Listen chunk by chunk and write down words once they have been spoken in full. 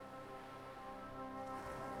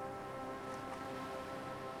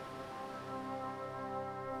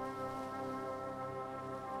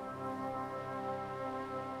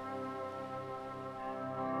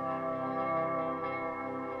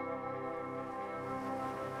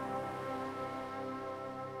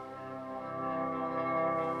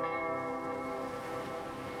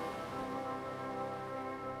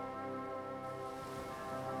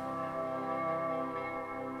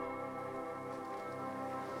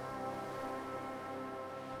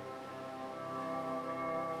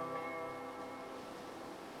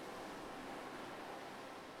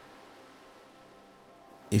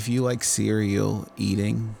if you like cereal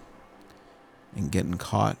eating and getting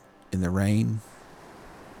caught in the rain,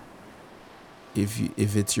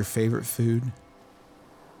 if it's your favorite food,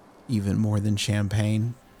 even more than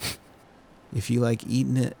champagne, if you like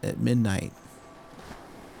eating it at midnight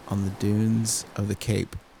on the dunes of the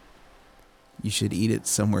Cape, you should eat it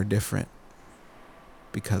somewhere different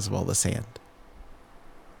because of all the sand.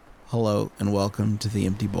 Hello and welcome to The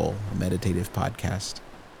Empty Bowl, a meditative podcast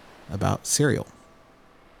about cereal.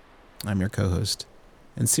 I'm your co-host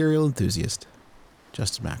and cereal enthusiast,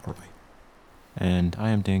 Justin McElroy. And I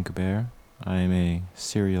am Dan Goubert. I am a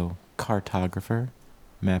cereal cartographer,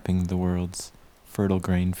 mapping the world's fertile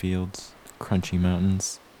grain fields, crunchy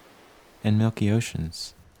mountains, and milky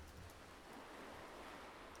oceans.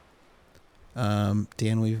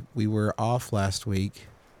 Dan, we were off last week,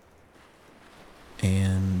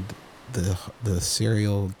 and the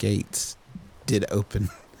cereal gates did open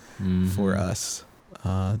for us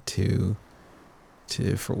with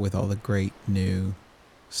all the great new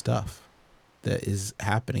stuff that is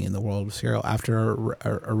happening in the world of cereal after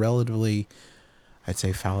a relatively, I'd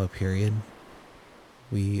say, fallow period.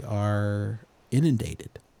 We are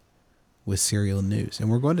inundated with cereal news,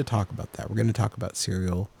 and we're going to talk about that. We're going to talk about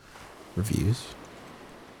cereal reviews,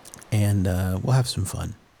 and we'll have some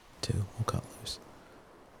fun too. We'll cut loose.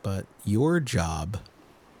 But your job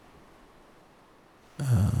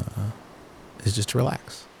is just to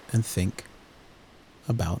relax and think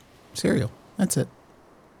about cereal. That's it.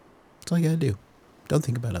 That's all you gotta do. Don't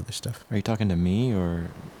think about other stuff. Are you talking to me or?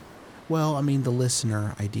 Well, I mean, the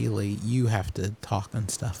listener, ideally, you have to talk on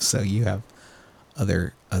stuff, so you have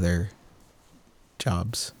other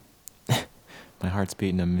jobs. My heart's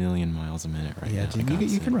beating a million miles a minute right now. Yeah, dude,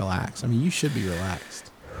 you can relax. I mean, you should be relaxed.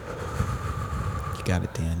 You got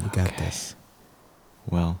it, Dan. You got this.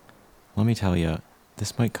 Well, let me tell you,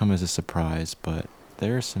 this might come as a surprise, but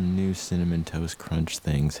there are some new Cinnamon Toast Crunch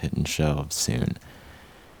things hitting shelves soon.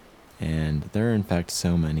 And there are, in fact,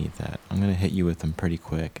 so many that I'm going to hit you with them pretty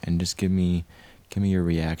quick and just give me your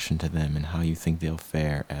reaction to them and how you think they'll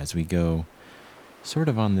fare as we go sort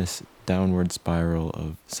of on this downward spiral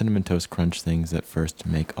of Cinnamon Toast Crunch things that first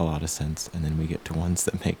make a lot of sense, and then we get to ones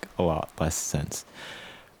that make a lot less sense.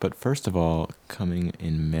 But first of all, coming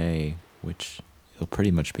in May, which it'll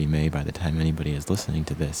pretty much be May by the time anybody is listening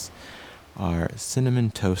to this, are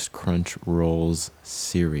Cinnamon Toast Crunch Rolls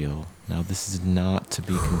cereal. Now, this is not to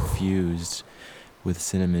be confused with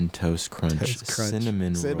Cinnamon Toast Crunch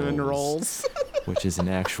Cinnamon Rolls, which is an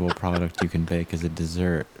actual product you can bake as a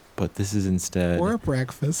dessert. But this is instead... Or a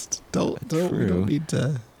breakfast. We don't need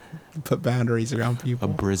to put boundaries around people.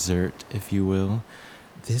 A brizzert, if you will.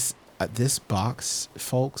 This box,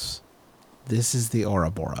 folks, this is the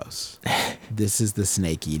Ouroboros. This is the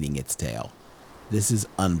snake eating its tail. This is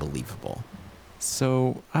unbelievable.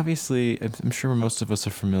 So, obviously, I'm sure most of us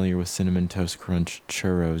are familiar with Cinnamon Toast Crunch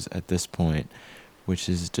churros at this point, which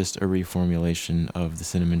is just a reformulation of the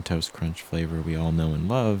Cinnamon Toast Crunch flavor we all know and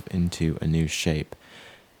love into a new shape.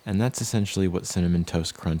 And that's essentially what Cinnamon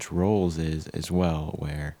Toast Crunch Rolls is as well,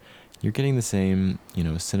 where you're getting the same,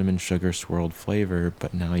 cinnamon sugar swirled flavor,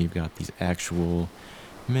 but now you've got these actual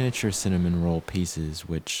miniature cinnamon roll pieces,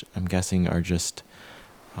 which I'm guessing are just,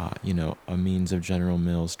 a means of General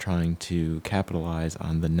Mills trying to capitalize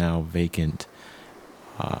on the now vacant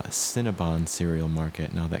Cinnabon cereal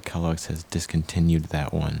market now that Kellogg's has discontinued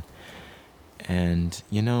that one. And,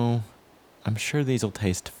 I'm sure these will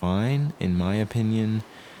taste fine, in my opinion.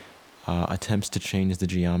 Attempts to change the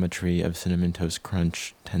geometry of Cinnamon Toast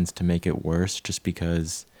Crunch tends to make it worse just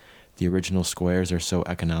because the original squares are so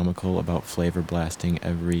economical about flavor blasting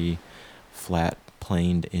every flat,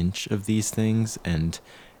 planed inch of these things, and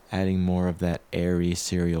adding more of that airy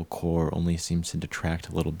cereal core only seems to detract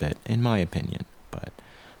a little bit, in my opinion. But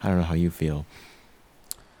I don't know how you feel.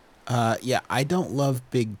 Yeah, I don't love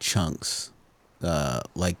big chunks,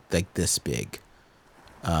 like this big.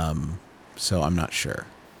 So I'm not sure.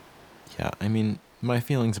 Yeah, I mean, my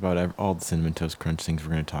feelings about all the Cinnamon Toast Crunch things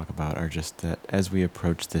we're going to talk about are just that as we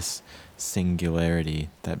approach this singularity,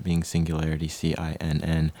 that being singularity,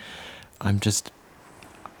 CINN, I've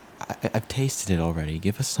tasted it already.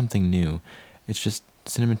 Give us something new. It's just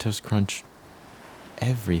Cinnamon Toast Crunch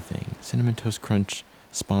everything. Cinnamon Toast Crunch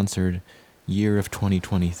sponsored year of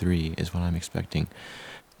 2023 is what I'm expecting.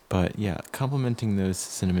 But yeah, complementing those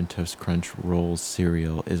Cinnamon Toast Crunch Rolls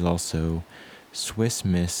cereal is also Swiss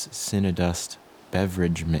Miss Cinnadust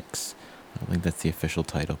Beverage Mix. I don't think that's the official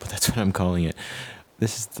title, but that's what I'm calling it.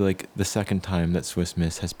 This is the second time that Swiss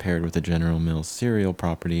Miss has paired with a General Mills cereal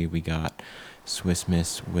property. We got Swiss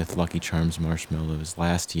Miss with Lucky Charms marshmallows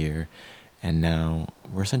last year, and now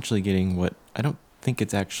we're essentially getting what I don't think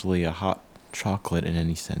it's actually a hot chocolate in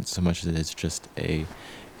any sense, so much as it's just a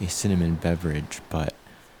cinnamon beverage, but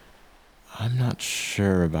I'm not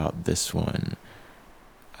sure about this one.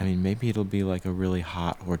 I mean, maybe it'll be like a really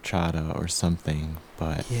hot horchata or something,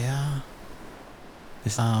 but Yeah.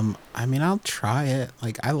 this, I mean, I'll try it.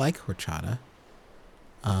 Like, I like horchata.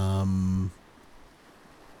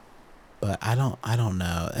 But I don't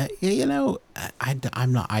know. You know, I don't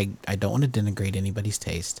want to denigrate anybody's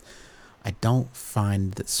taste. I don't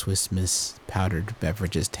find that Swiss Miss powdered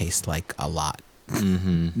beverages taste like a lot,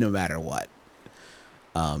 no matter what.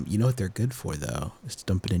 You know what they're good for though? Is to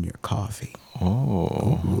dump it in your coffee.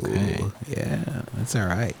 oh, okay. Ooh, yeah, that's all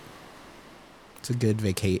right. It's a good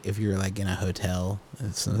vacate if you're like in a hotel.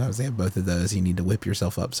 Sometimes they have both of those. You need to whip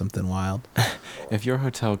yourself up something wild. If your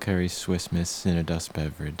hotel carries Swiss Miss in a dust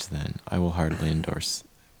beverage, then I will heartily endorse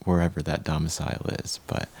wherever that domicile is.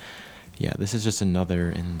 But yeah, this is just another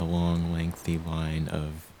in the long, lengthy line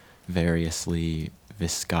of variously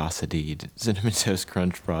viscositied Cinnamon Toast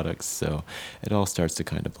Crunch products. So it all starts to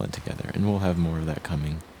kind of blend together. And we'll have more of that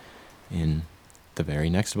coming in the very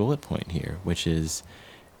next bullet point here, which is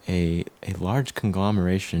a large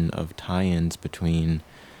conglomeration of tie-ins between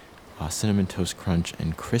Cinnamon Toast Crunch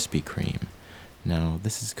and Krispy Kreme. Now,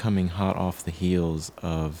 this is coming hot off the heels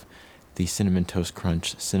of the Cinnamon Toast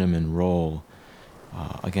Crunch cinnamon roll.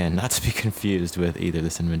 Again, not to be confused with either the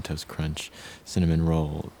Cinnamon Toast Crunch cinnamon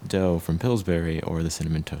roll dough from Pillsbury or the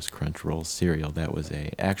Cinnamon Toast Crunch roll cereal. That was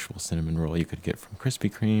a actual cinnamon roll you could get from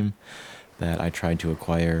Krispy Kreme that I tried to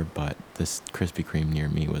acquire, but this Krispy Kreme near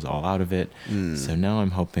me was all out of it. So now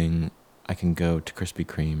I'm hoping I can go to Krispy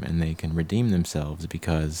Kreme and they can redeem themselves,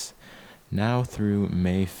 because now through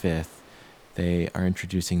May 5th, they are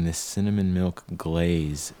introducing this cinnamon milk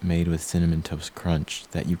glaze made with Cinnamon Toast Crunch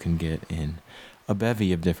that you can get in a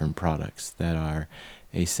bevy of different products that are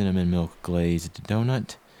a cinnamon milk glazed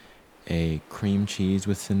donut, a cream cheese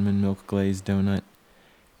with cinnamon milk glazed donut,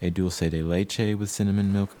 a dulce de leche with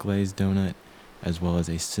cinnamon milk glazed donut, as well as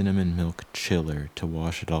a cinnamon milk chiller to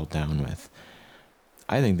wash it all down with.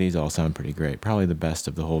 I think these all sound pretty great. Probably the best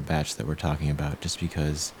of the whole batch that we're talking about, just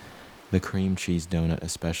because the cream cheese donut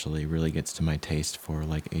especially really gets to my taste for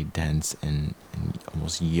like a dense and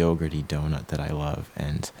almost yogurty donut that I love.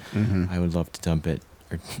 And I would love to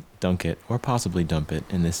dunk it, or possibly dump it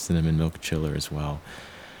in this cinnamon milk chiller as well.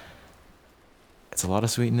 It's a lot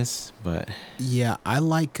of sweetness, but Yeah, I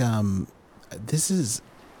like this is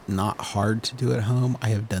not hard to do at home. I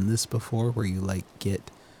have done this before where you like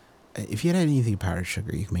get, if you had anything powdered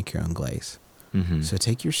sugar, you can make your own glaze. So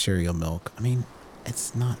take your cereal milk. I mean,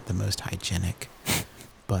 it's not the most hygienic,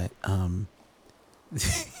 but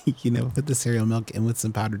you know, put the cereal milk in with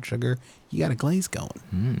some powdered sugar, you got a glaze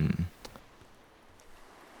going.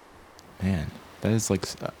 Man, that is like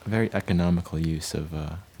a very economical use of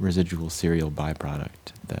residual cereal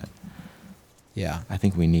byproduct that Yeah. I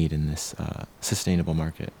think we need in this sustainable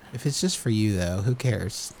market. If it's just for you though, who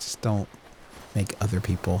cares? Just don't make other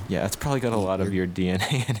people. Yeah, it's probably got a lot of your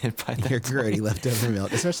DNA in it by that Your point. grody leftover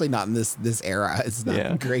milk, especially not in this era. It's not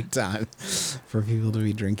a great time for people to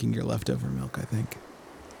be drinking your leftover milk, I think.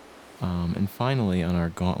 And finally, on our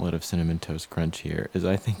gauntlet of Cinnamon Toast Crunch here is,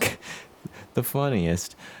 I think, the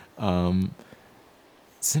funniest.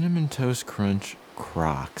 Cinnamon Toast Crunch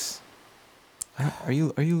Crocs. Are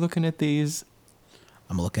you looking at these?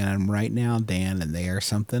 I'm looking at them right now, Dan, and they are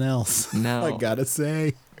something else. Now, I gotta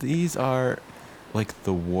say, these are like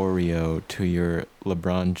the Wario to your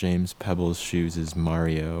LeBron James Pebbles shoes'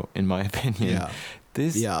 Mario, in my opinion.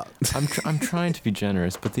 Yeah. I'm trying to be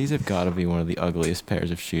generous, but these have got to be one of the ugliest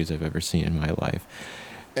pairs of shoes I've ever seen in my life.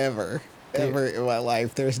 ever in my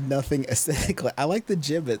life. There's nothing aesthetically. I like the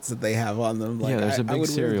gibbets that they have on them. Like, yeah, there's a big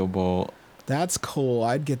cereal bowl. That's cool.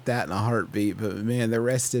 I'd get that in a heartbeat. But man, the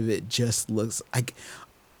rest of it just looks like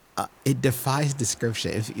it defies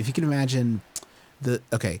description. If you can imagine the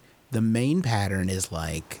main pattern is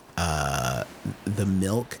like the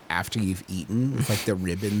milk after you've eaten with like the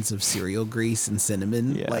ribbons of cereal grease and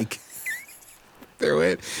cinnamon like through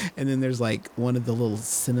it, and then there's like one of the little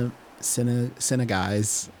cinna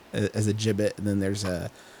guys as a gibbet, and then there's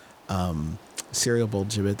a cereal bowl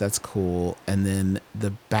gibbet. That's cool. And then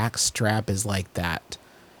the back strap is like that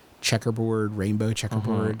rainbow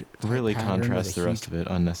checkerboard. Really contrasts the rest of it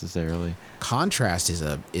unnecessarily. Contrast is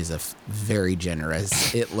a very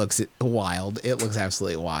generous. It looks wild. It looks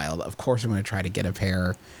absolutely wild. Of course, I'm going to try to get a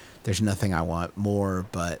pair. There's nothing I want more,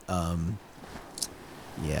 but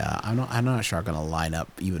Yeah, I'm not sure I'm gonna line up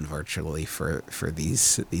even virtually for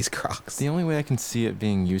these Crocs. The only way I can see it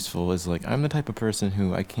being useful is like I'm the type of person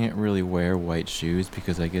who I can't really wear white shoes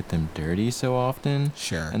because I get them dirty so often.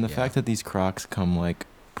 Sure. And the Yeah. fact that these Crocs come like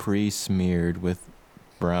pre-smeared with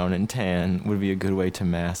brown and tan would be a good way to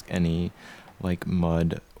mask any like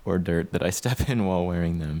mud or dirt that I step in while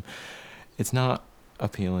wearing them. It's not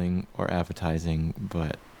appealing or appetizing,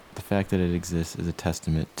 but the fact that it exists is a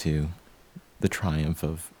testament to the triumph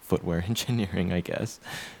of footwear engineering, I guess.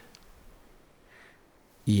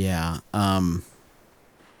 Yeah.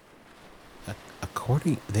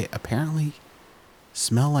 According, they apparently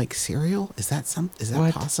smell like cereal. Is that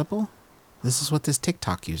What? possible? This is what this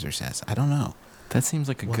TikTok user says. I don't know. That seems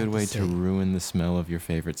like a We'll good have to way see. to ruin the smell of your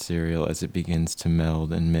favorite cereal as it begins to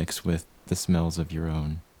meld and mix with the smells of your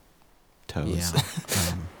own toes. Yeah.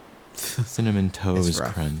 Cinnamon Toes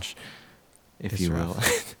rough. Crunch, if It's you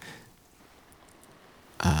rough.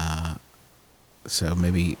 will. So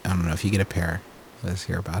maybe, I don't know, if you get a pair, let us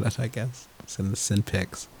hear about it, I guess. Send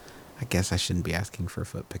pics. I guess I shouldn't be asking for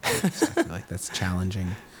foot pictures. I feel like that's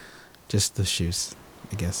challenging. Just the shoes,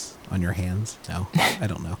 I guess, on your hands. No, I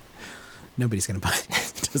don't know. Nobody's going to buy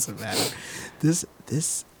it. It doesn't matter.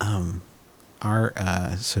 Our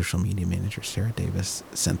social media manager, Sarah Davis,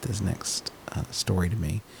 sent this next story to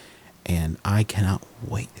me. And I cannot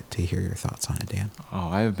wait to hear your thoughts on it, Dan. Oh,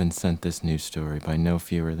 I have been sent this news story by no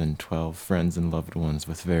fewer than 12 friends and loved ones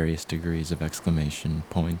with various degrees of exclamation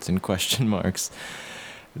points and question marks.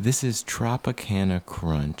 This is Tropicana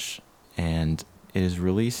Crunch, and it is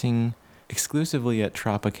releasing exclusively at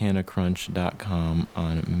tropicanacrunch.com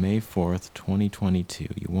on May 4th, 2022.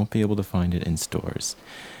 You won't be able to find it in stores.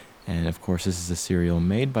 And of course, this is a cereal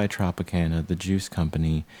made by Tropicana, the juice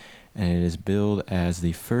company, and it is billed as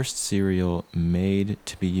the first cereal made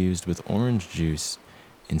to be used with orange juice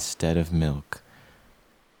instead of milk.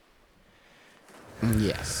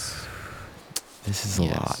 Yes. This is a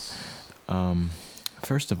lot.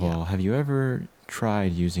 First of all, have you ever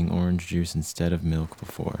tried using orange juice instead of milk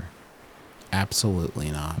before? Absolutely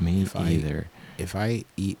not. Me either. If I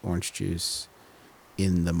eat orange juice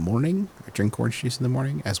in the morning, or drink orange juice in the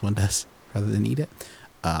morning, as one does, rather than eat it,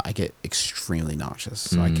 I get extremely nauseous.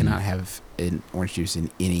 So I cannot have an orange juice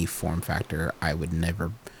in any form factor. I would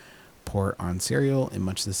never pour it on cereal in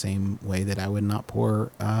much the same way that I would not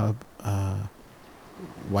pour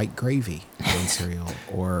white gravy on cereal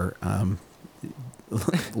or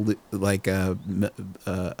like a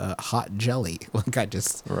hot jelly. Like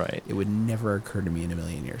Right. it would never occur to me in a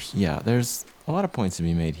million years. Yeah, there's a lot of points to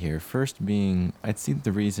be made here. First being, I'd see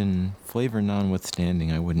the reason, flavor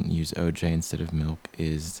notwithstanding, I wouldn't use OJ instead of milk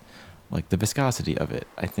is like the viscosity of it.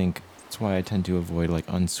 I think that's why I tend to avoid like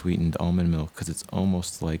unsweetened almond milk because it's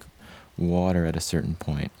almost like water at a certain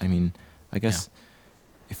point. I mean, I guess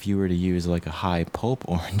if you were to use like a high pulp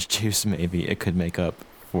orange juice, maybe it could make up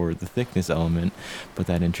for the thickness element, but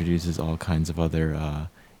that introduces all kinds of other,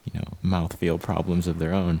 mouthfeel problems of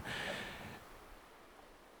their own.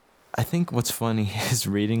 I think what's funny is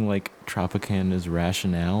reading like Tropicana's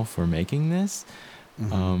rationale for making this.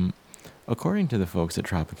 According to the folks at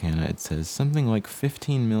Tropicana, it says something like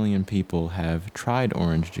 15 million people have tried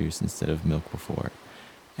orange juice instead of milk before.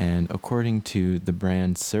 And according to the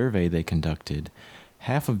brand's survey they conducted,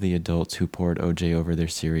 half of the adults who poured OJ over their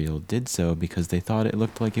cereal did so because they thought it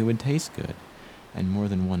looked like it would taste good. And more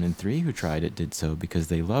than 1 in 3 who tried it did so because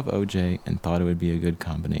they love OJ and thought it would be a good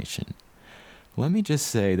combination. Let me just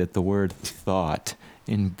say that the word thought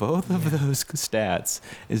in both of those stats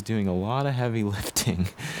is doing a lot of heavy lifting.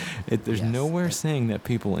 There's nowhere saying that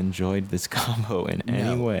people enjoyed this combo in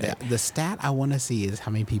any way. The stat I want to see is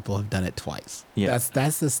how many people have done it twice. Yeah.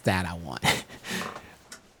 That's the stat I want.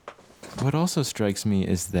 What also strikes me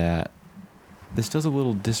is that this does a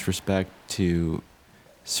little disrespect to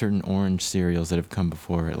certain orange cereals that have come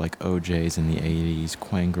before it, like OJ's in the 80s,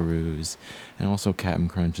 Quangaroos, and also Cap'n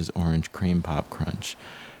Crunch's Orange Cream Pop Crunch.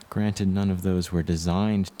 Granted, none of those were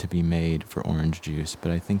designed to be made for orange juice,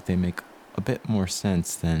 but I think they make a bit more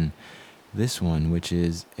sense than this one, which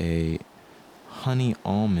is a honey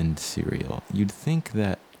almond cereal. You'd think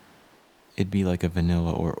that it'd be like a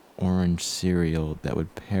vanilla or orange cereal that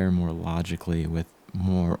would pair more logically with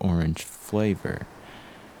more orange flavor.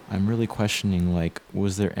 I'm really questioning, like,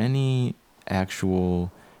 was there any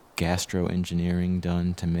actual gastroengineering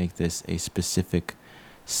done to make this a specific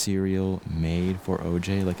cereal made for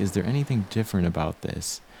OJ? Like, is there anything different about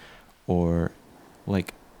this? Or,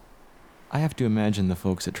 like, I have to imagine the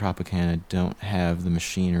folks at Tropicana don't have the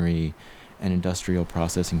machinery and industrial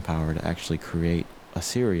processing power to actually create a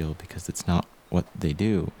cereal because it's not what they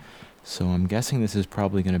do. So I'm guessing this is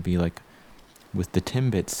probably going to be like with the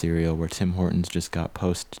Timbits cereal, where Tim Hortons just got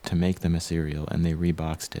Post to make them a cereal and they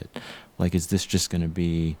reboxed it. Like, is this just going to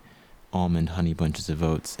be almond honey bunches of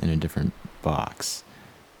oats in a different box?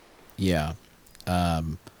 Yeah.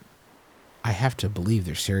 I have to believe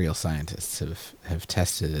their cereal scientists have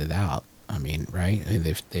tested it out. I mean, right? I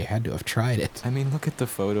mean, they had to have tried it. I mean, look at the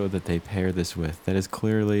photo that they pair this with. That is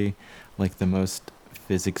clearly like the most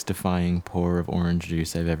physics-defying pour of orange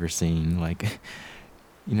juice I've ever seen. Like,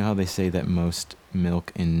 you know how they say that most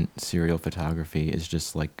milk in cereal photography is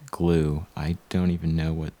just like glue? I don't even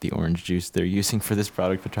know what the orange juice they're using for this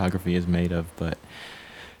product photography is made of, but,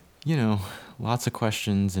 you know, lots of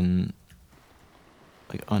questions and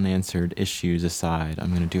like unanswered issues aside, I'm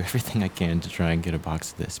going to do everything I can to try and get a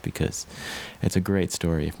box of this because it's a great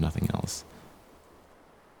story, if nothing else.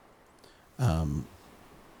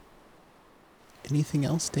 Anything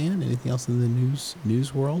else, Dan? Anything else in the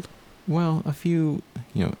news world? Well, a few,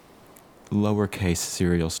 lowercase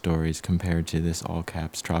cereal stories compared to this all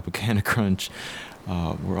caps Tropicana Crunch.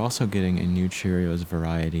 We're also getting a new Cheerios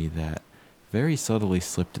variety that very subtly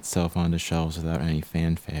slipped itself onto shelves without any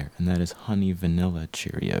fanfare, and that is Honey Vanilla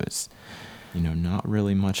Cheerios. Not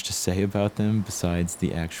really much to say about them besides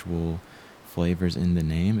the actual flavors in the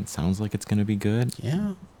name. It sounds like it's going to be good.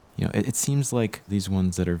 Yeah. It seems like these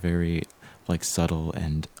ones that are very like subtle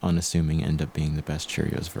and unassuming end up being the best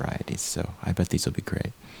Cheerios varieties, so I bet these will be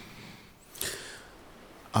great.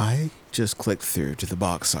 I just clicked through to the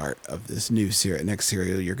box art of this new next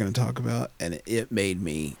cereal you're going to talk about, and it made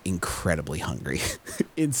me incredibly hungry.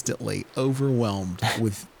 Instantly overwhelmed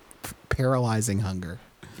with paralyzing hunger.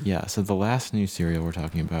 Yeah, so the last new cereal we're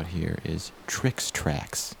talking about here is Trix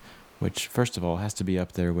Trax, which, first of all, has to be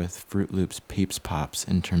up there with Froot Loops Peeps Pops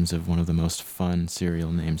in terms of one of the most fun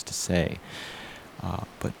cereal names to say.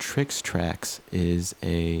 But Trix Trax is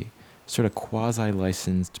a sort of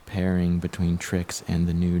quasi-licensed pairing between Trix and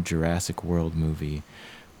the new Jurassic World movie,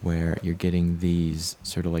 where you're getting these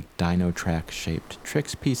sort of like Dino Track-shaped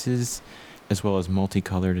Trix pieces, as well as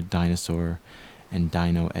multicolored dinosaur and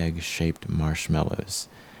dino egg-shaped marshmallows.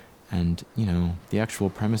 And, the actual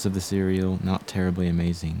premise of the cereal, not terribly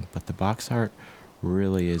amazing, but the box art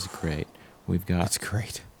really is great. We've got It's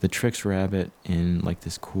great. The Trix Rabbit in like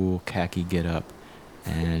this cool khaki getup,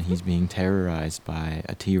 and he's being terrorized by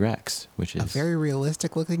a T-Rex, which is a very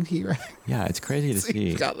realistic looking T-Rex. Yeah, it's crazy to So see.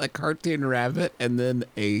 He's got a cartoon rabbit and then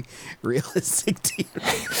a realistic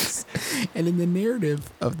T-Rex. And in the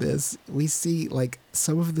narrative of this, we see like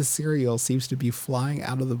some of the cereal seems to be flying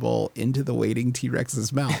out of the bowl into the waiting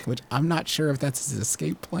T-Rex's mouth, which I'm not sure if that's his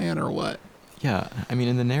escape plan or what. Yeah, I mean,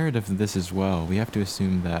 in the narrative of this as well, we have to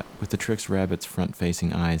assume that with the Trix Rabbit's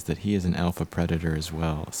front-facing eyes, that he is an alpha predator as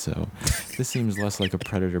well. So this seems less like a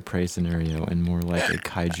predator-prey scenario and more like a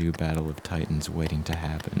kaiju battle of titans waiting to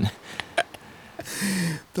happen.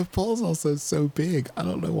 The bowl's also so big. I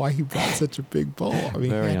don't know why he brought such a big bowl. I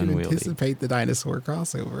mean, Very he had to unwieldy. anticipate the dinosaur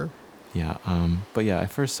crossover. Yeah, but yeah, I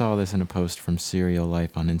first saw this in a post from Cereal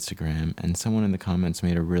Life on Instagram, and someone in the comments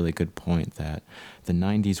made a really good point that the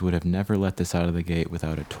 90s would have never let this out of the gate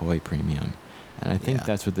without a toy premium. And I think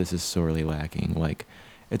that's what this is sorely lacking. Like,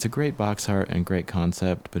 it's a great box art and great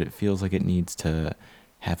concept, but it feels like it needs to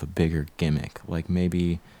have a bigger gimmick. Like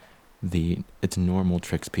maybe it's normal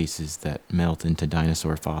Trix pieces that melt into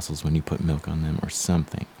dinosaur fossils when you put milk on them or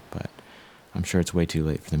something. But I'm sure it's way too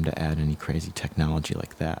late for them to add any crazy technology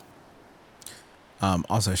like that.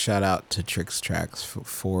 Also, shout out to Trix Trax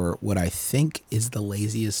for what I think is the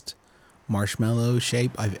laziest marshmallow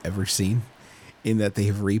shape I've ever seen, in that they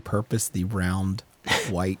have repurposed the round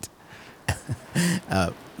white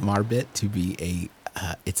marbit to be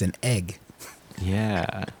it's an egg.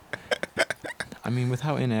 Yeah. I mean, with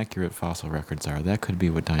how inaccurate fossil records are, that could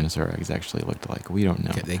be what dinosaur eggs actually looked like. We don't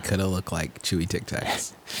know. They could have looked like chewy Tic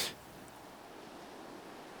Tacs.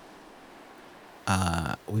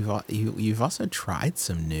 You've also tried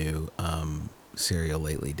some new cereal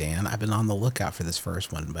lately, Dan. I've been on the lookout for this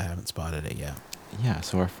first one, but I haven't spotted it yet. Yeah,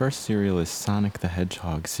 so our first cereal is Sonic the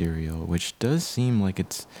Hedgehog cereal, which does seem like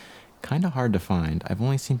it's kind of hard to find. I've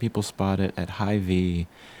only seen people spot it at Hy-Vee,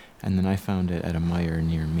 and then I found it at a Meijer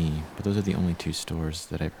near me. But those are the only two stores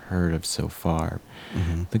that I've heard of so far.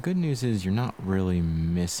 Mm-hmm. The good news is you're not really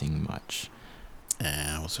missing much.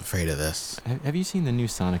 I was afraid of this. Have you seen the new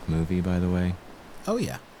Sonic movie, by the way? Oh,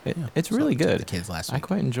 yeah. It's really good. The kids last week. I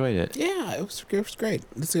quite enjoyed it. Yeah, it was great.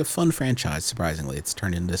 It's a fun franchise, surprisingly. It's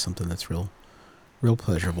turned into something that's real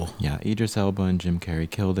pleasurable. Yeah, Idris Elba and Jim Carrey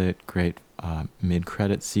killed it. Great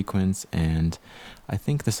mid-credit sequence. And I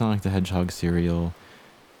think the Sonic the Hedgehog cereal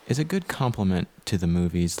is a good complement to the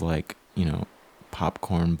movies like,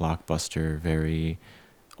 popcorn, blockbuster, very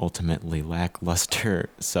ultimately lackluster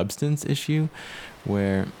substance issue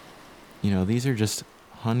where, these are just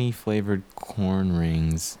honey flavored corn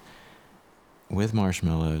rings with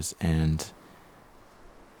marshmallows. And,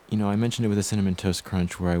 I mentioned it with a Cinnamon Toast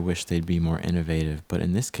Crunch where I wish they'd be more innovative. But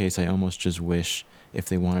in this case, I almost just wish if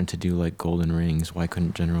they wanted to do like golden rings, why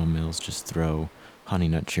couldn't General Mills just throw Honey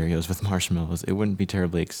Nut Cheerios with marshmallows? It wouldn't be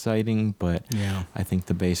terribly exciting, but Yeah. I think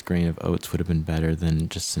the base grain of oats would have been better than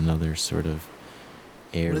just another sort of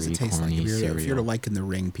airy, What does it taste like? corny cereal. If you're to liken the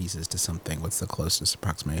ring pieces to something, what's the closest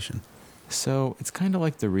approximation? So it's kind of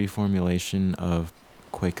like the reformulation of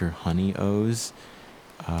Quaker Honey O's,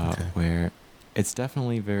 Okay. where it's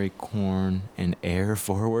definitely very corn and air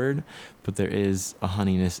forward, but there is a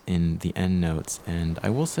honeyness in the end notes. And I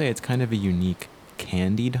will say it's kind of a unique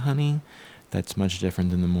candied honey that's much different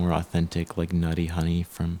than the more authentic, like nutty honey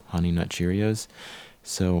from Honey Nut Cheerios.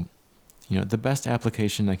 So, the best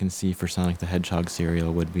application I can see for Sonic the Hedgehog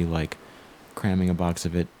cereal would be like cramming a box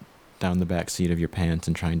of it down the back seat of your pants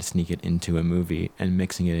and trying to sneak it into a movie and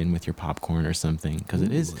mixing it in with your popcorn or something, because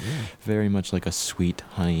it is very much like a sweet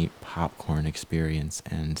honey popcorn experience.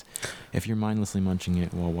 And if you're mindlessly munching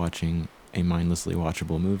it while watching a mindlessly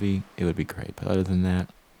watchable movie, it would be great. But other than that,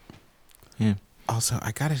 yeah. Also,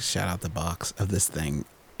 I gotta shout out the box of this thing.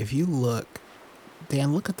 If you look,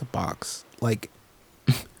 Dan, look at the box. Like,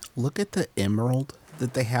 look at the emerald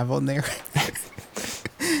that they have on there.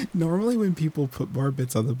 Normally when people put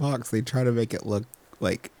Barbits on the box, they try to make it look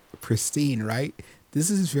like pristine, right? This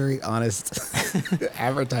is very honest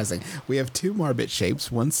advertising. We have two Marbit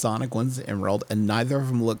shapes, one's Sonic, one's Emerald, and neither of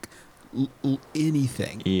them look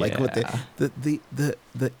anything like what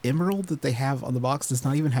the emerald that they have on the box does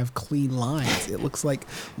not even have clean lines. It looks like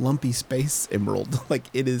lumpy space emerald. Like,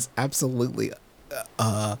 it is absolutely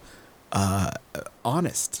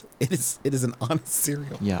honest. It is an honest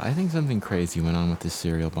cereal. Yeah, I think something crazy went on with this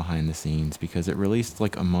cereal behind the scenes because it released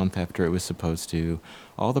like a month after it was supposed to.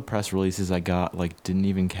 All the press releases I got like didn't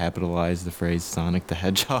even capitalize the phrase Sonic the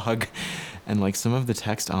Hedgehog, and like some of the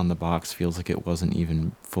text on the box feels like it wasn't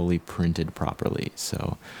even fully printed properly.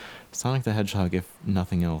 So Sonic the Hedgehog, if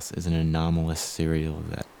nothing else, is an anomalous cereal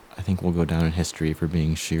that I think will go down in history for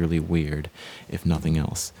being sheerly weird, if nothing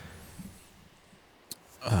else.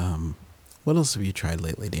 What else have you tried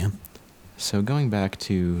lately, Dan? So going back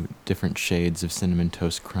to different shades of Cinnamon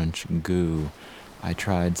Toast Crunch goo, I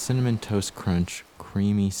tried Cinnamon Toast Crunch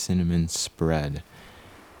Creamy Cinnamon Spread.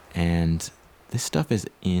 And this stuff is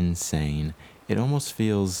insane. It almost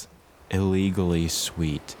feels illegally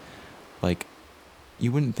sweet. Like,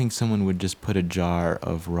 you wouldn't think someone would just put a jar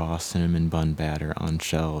of raw cinnamon bun batter on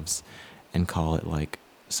shelves and call it like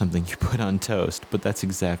something you put on toast, but that's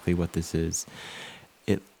exactly what this is.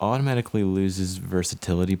 It automatically loses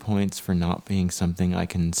versatility points for not being something I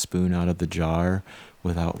can spoon out of the jar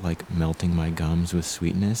without like melting my gums with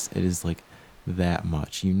sweetness. It is like that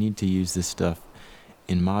much. You need to use this stuff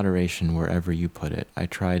in moderation wherever you put it. I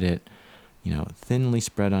tried it, thinly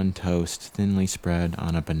spread on toast, thinly spread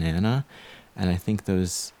on a banana, and I think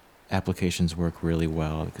those applications work really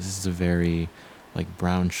well because this is a very like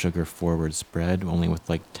brown sugar forward spread, only with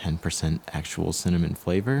like 10% actual cinnamon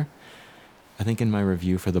flavor. I think in my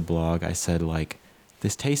review for the blog, I said, like,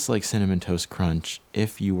 this tastes like Cinnamon Toast Crunch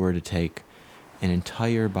if you were to take an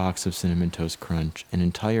entire box of Cinnamon Toast Crunch, an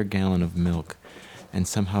entire gallon of milk, and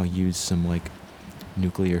somehow use some, like,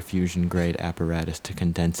 nuclear fusion grade apparatus to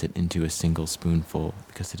condense it into a single spoonful,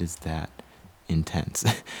 because it is that intense.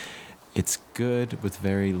 It's good with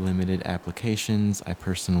very limited applications. I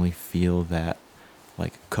personally feel that,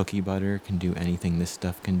 like, cookie butter can do anything this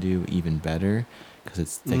stuff can do, even better, because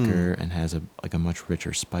it's thicker and has a much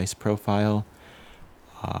richer spice profile.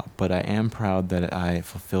 But I am proud that I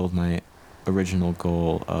fulfilled my original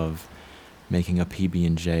goal of making a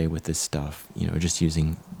PB&J with this stuff, just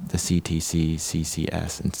using the CTC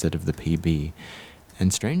CCS instead of the PB.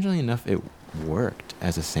 And strangely enough, it worked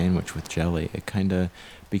as a sandwich with jelly. It kind of,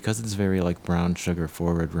 because it's very like brown sugar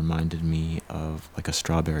forward, reminded me of like a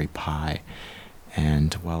strawberry pie.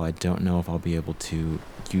 And while I don't know if I'll be able to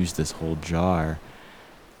use this whole jar,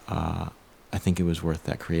 I think it was worth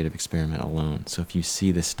that creative experiment alone. So if you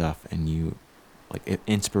see this stuff and you, like, if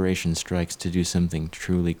inspiration strikes to do something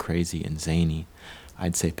truly crazy and zany,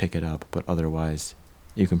 I'd say pick it up. But otherwise,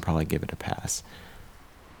 you can probably give it a pass.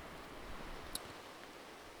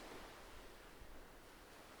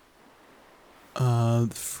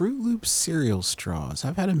 Froot Loops cereal straws.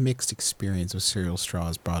 I've had a mixed experience with cereal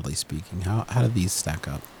straws, broadly speaking. How do these stack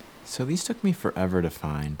up? So these took me forever to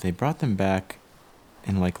find. They brought them back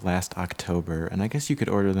in like last October, and I guess you could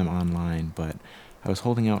order them online, but I was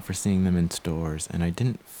holding out for seeing them in stores, and I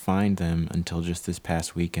didn't find them until just this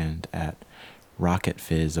past weekend at Rocket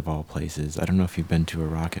Fizz, of all places. I don't know if you've been to a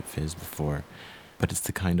Rocket Fizz before, but it's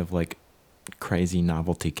the kind of like crazy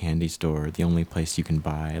novelty candy store, the only place you can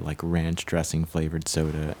buy like ranch dressing flavored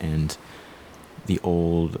soda and the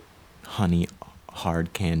old honey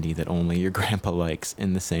hard candy that only your grandpa likes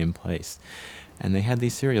in the same place. And they had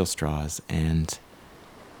these cereal straws, and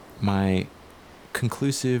my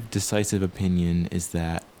conclusive, decisive opinion is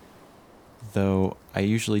that though I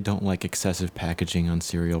usually don't like excessive packaging on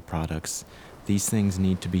cereal products, these things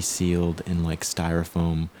need to be sealed in like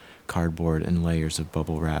styrofoam, cardboard, and layers of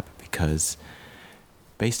bubble wrap, because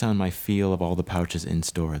based on my feel of all the pouches in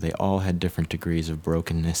store, they all had different degrees of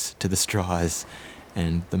brokenness to the straws,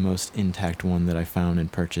 and the most intact one that I found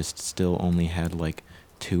and purchased still only had like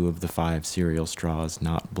 2 of the 5 cereal straws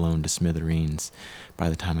not blown to smithereens by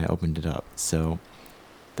the time I opened it up. So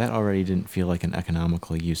that already didn't feel like an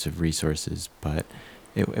economical use of resources, but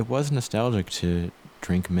it was nostalgic to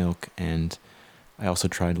drink milk, and I also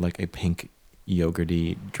tried like a pink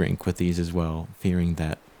yogurty drink with these as well, fearing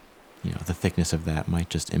that, you know, the thickness of that might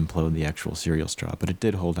just implode the actual cereal straw, but it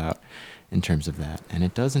did hold out in terms of that. And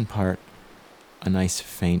it does impart a nice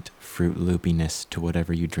faint Froot Loopiness to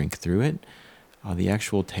whatever you drink through it. The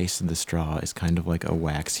actual taste of the straw is kind of like a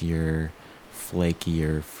waxier,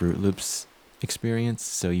 flakier Froot Loops experience,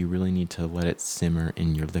 so you really need to let it simmer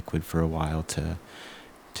in your liquid for a while to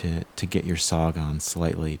get your sog on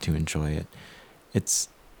slightly to enjoy it. It's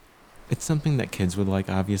something that kids would like,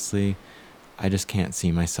 obviously. I just can't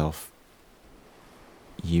see myself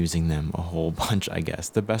using them a whole bunch, I guess.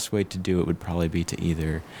 The best way to do it would probably be to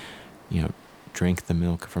either, you know, drink the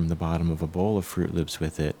milk from the bottom of a bowl of Froot Loops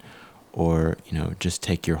with it, or, you know, just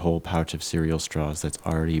take your whole pouch of cereal straws that's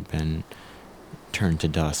already been turned to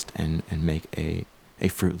dust and make a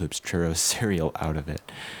Froot Loops churros cereal out of it.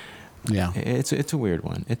 Yeah. It's a weird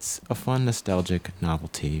one. It's a fun, nostalgic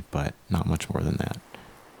novelty, but not much more than that.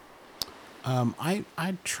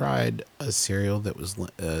 I tried a cereal that was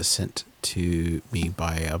sent to me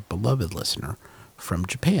by a beloved listener from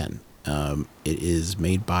Japan. It is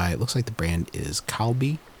made by, it looks like the brand is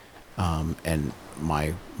Calbee, and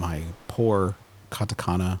my poor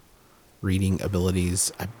katakana reading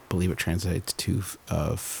abilities, I believe it translates to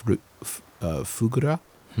fugura,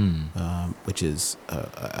 which is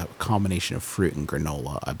a combination of fruit and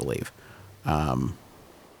granola, I believe.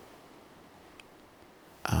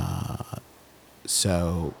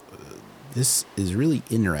 So this is really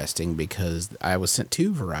interesting because I was sent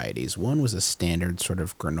 2 varieties. One was a standard sort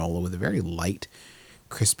of granola with a very light,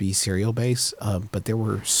 crispy cereal base, but there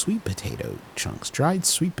were sweet potato chunks, dried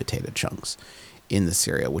sweet potato chunks in the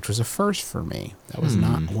cereal, which was a first for me. That was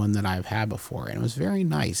not one that I've had before, and it was very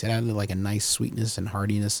nice. It added like a nice sweetness and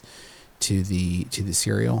heartiness to the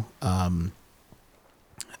cereal, and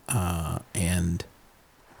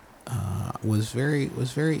was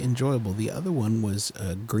very enjoyable. The other one was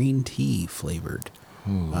green tea flavored,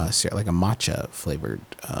 like a matcha flavored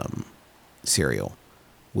cereal,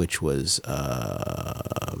 which was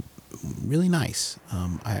really nice.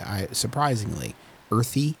 I surprisingly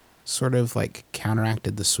earthy, sort of like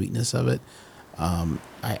counteracted the sweetness of it. I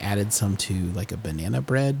added some to like a banana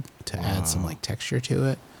bread to add some like texture to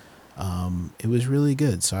it. It was really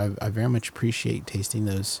good. So I very much appreciate tasting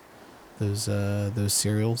those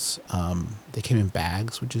cereals. They came in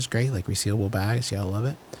bags, which is great, like resealable bags. Yeah, I love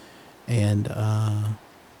it. And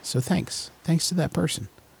so thanks to that person.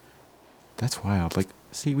 That's wild. Like,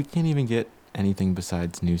 see, we can't even get anything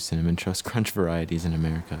besides new Cinnamon Toast Crunch varieties in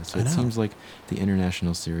America. So it seems like the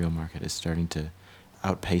international cereal market is starting to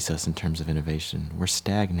outpace us in terms of innovation. We're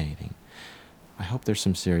stagnating. I hope there's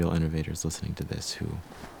some cereal innovators listening to this who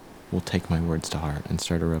will take my words to heart and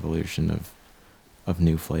start a revolution of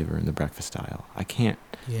new flavor in the breakfast aisle. I can't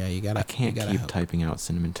keep typing out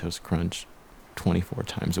Cinnamon Toast Crunch 24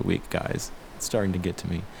 times a week, guys. It's starting to get to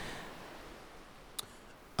me.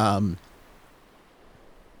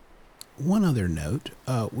 One other note,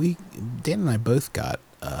 Dan and I both got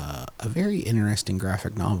a very interesting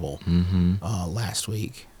graphic novel last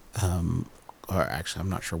week. Or actually, I'm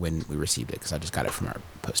not sure when we received it because I just got it from our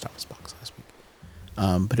post office box last week.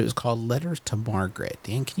 But it was called Letters to Margaret.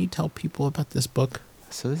 Dan, can you tell people about this book?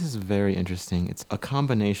 So this is very interesting. It's a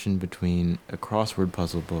combination between a crossword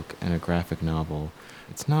puzzle book and a graphic novel.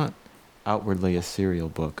 It's not outwardly a cereal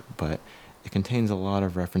book, but it contains a lot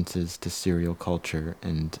of references to cereal culture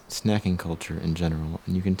and snacking culture in general.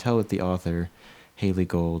 And you can tell that the author, Haley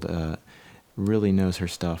Gold, really knows her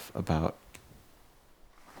stuff about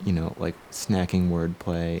like snacking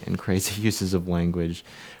wordplay and crazy uses of language.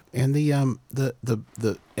 And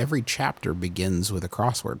the every chapter begins with a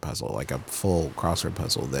crossword puzzle, like a full crossword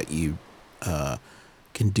puzzle that you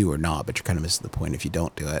can do or not, but you're kind of missing the point if you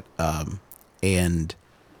don't do it. And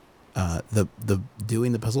the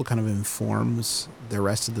doing the puzzle kind of informs the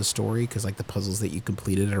rest of the story, because like the puzzles that you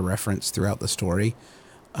completed are referenced throughout the story,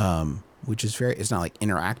 which is it's not like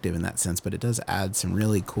interactive in that sense, but it does add some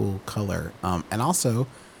really cool color. And also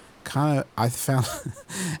kind of, I found,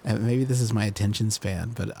 and maybe this is my attention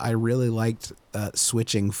span, but I really liked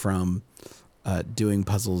switching from doing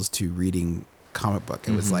puzzles to reading comic book.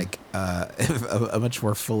 It was like a much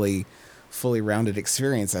more fully rounded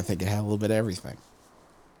experience. I think it had a little bit of everything.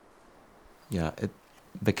 Yeah,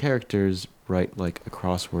 the characters write like a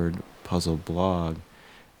crossword puzzle blog,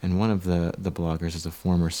 and one of the bloggers is a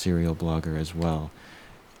former serial blogger as well.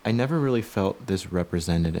 I never really felt this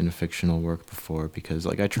represented in a fictional work before, because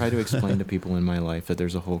like I try to explain to people in my life that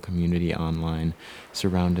there's a whole community online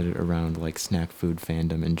surrounded around like snack food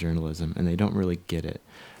fandom and journalism, and they don't really get it.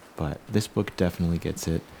 But this book definitely gets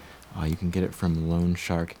it. You can get it from Lone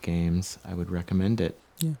Shark Games. I would recommend it.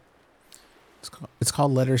 Yeah. It's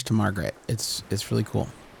called Letters to Margaret. It's really cool.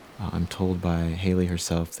 I'm told by Haley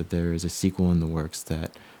herself that there is a sequel in the works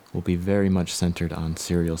that will be very much centered on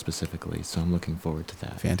cereal specifically, so I'm looking forward to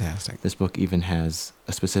that. Fantastic. This book even has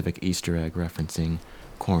a specific Easter egg referencing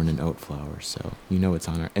corn and oat flour, so it's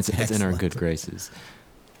in our good graces.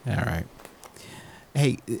 All right.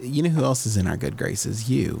 Hey, you know who else is in our good graces?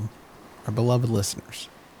 You, our beloved listeners.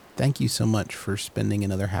 Thank you so much for spending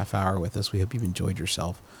another half hour with us. We hope you've enjoyed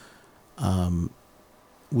yourself.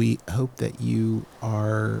 We hope that you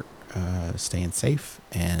are staying safe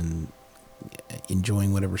and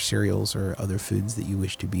enjoying whatever cereals or other foods that you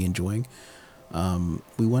wish to be enjoying.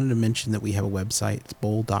 We wanted to mention that we have a website. It's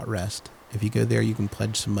bowl.rest. If you go there, you can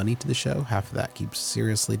pledge some money to the show. Half of that keeps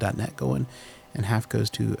seriously.net going, and half goes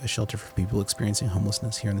to a shelter for people experiencing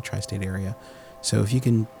homelessness here in the tri-state area. So if you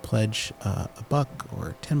can pledge $1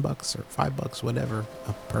 or $10 or $5, whatever,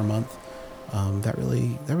 per month, that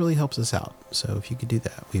really helps us out. So if you could do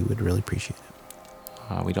that, we would really appreciate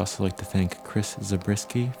it. We'd also like to thank Chris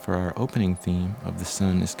Zabriskie for our opening theme of The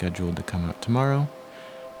Sun is scheduled to come out tomorrow,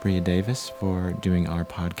 Bria Davis for doing our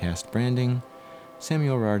podcast branding,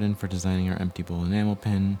 Samuel Rarden for designing our Empty Bowl enamel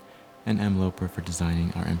pin, and M. Loper for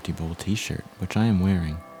designing our Empty Bowl t-shirt, which I am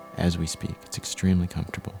wearing as we speak. It's extremely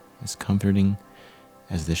comfortable, as comforting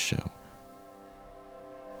as this show.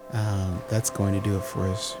 That's going to do it for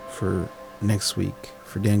us for next week.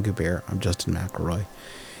 For Dan Goubert, I'm Justin McElroy.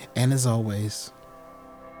 And as always,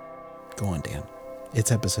 go on, Dan.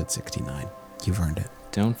 It's episode 69. You've earned it.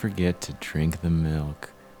 Don't forget to drink the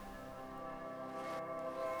milk.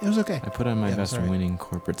 It was okay. I put on my best winning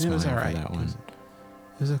corporate smile for that one.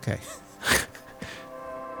 It was okay.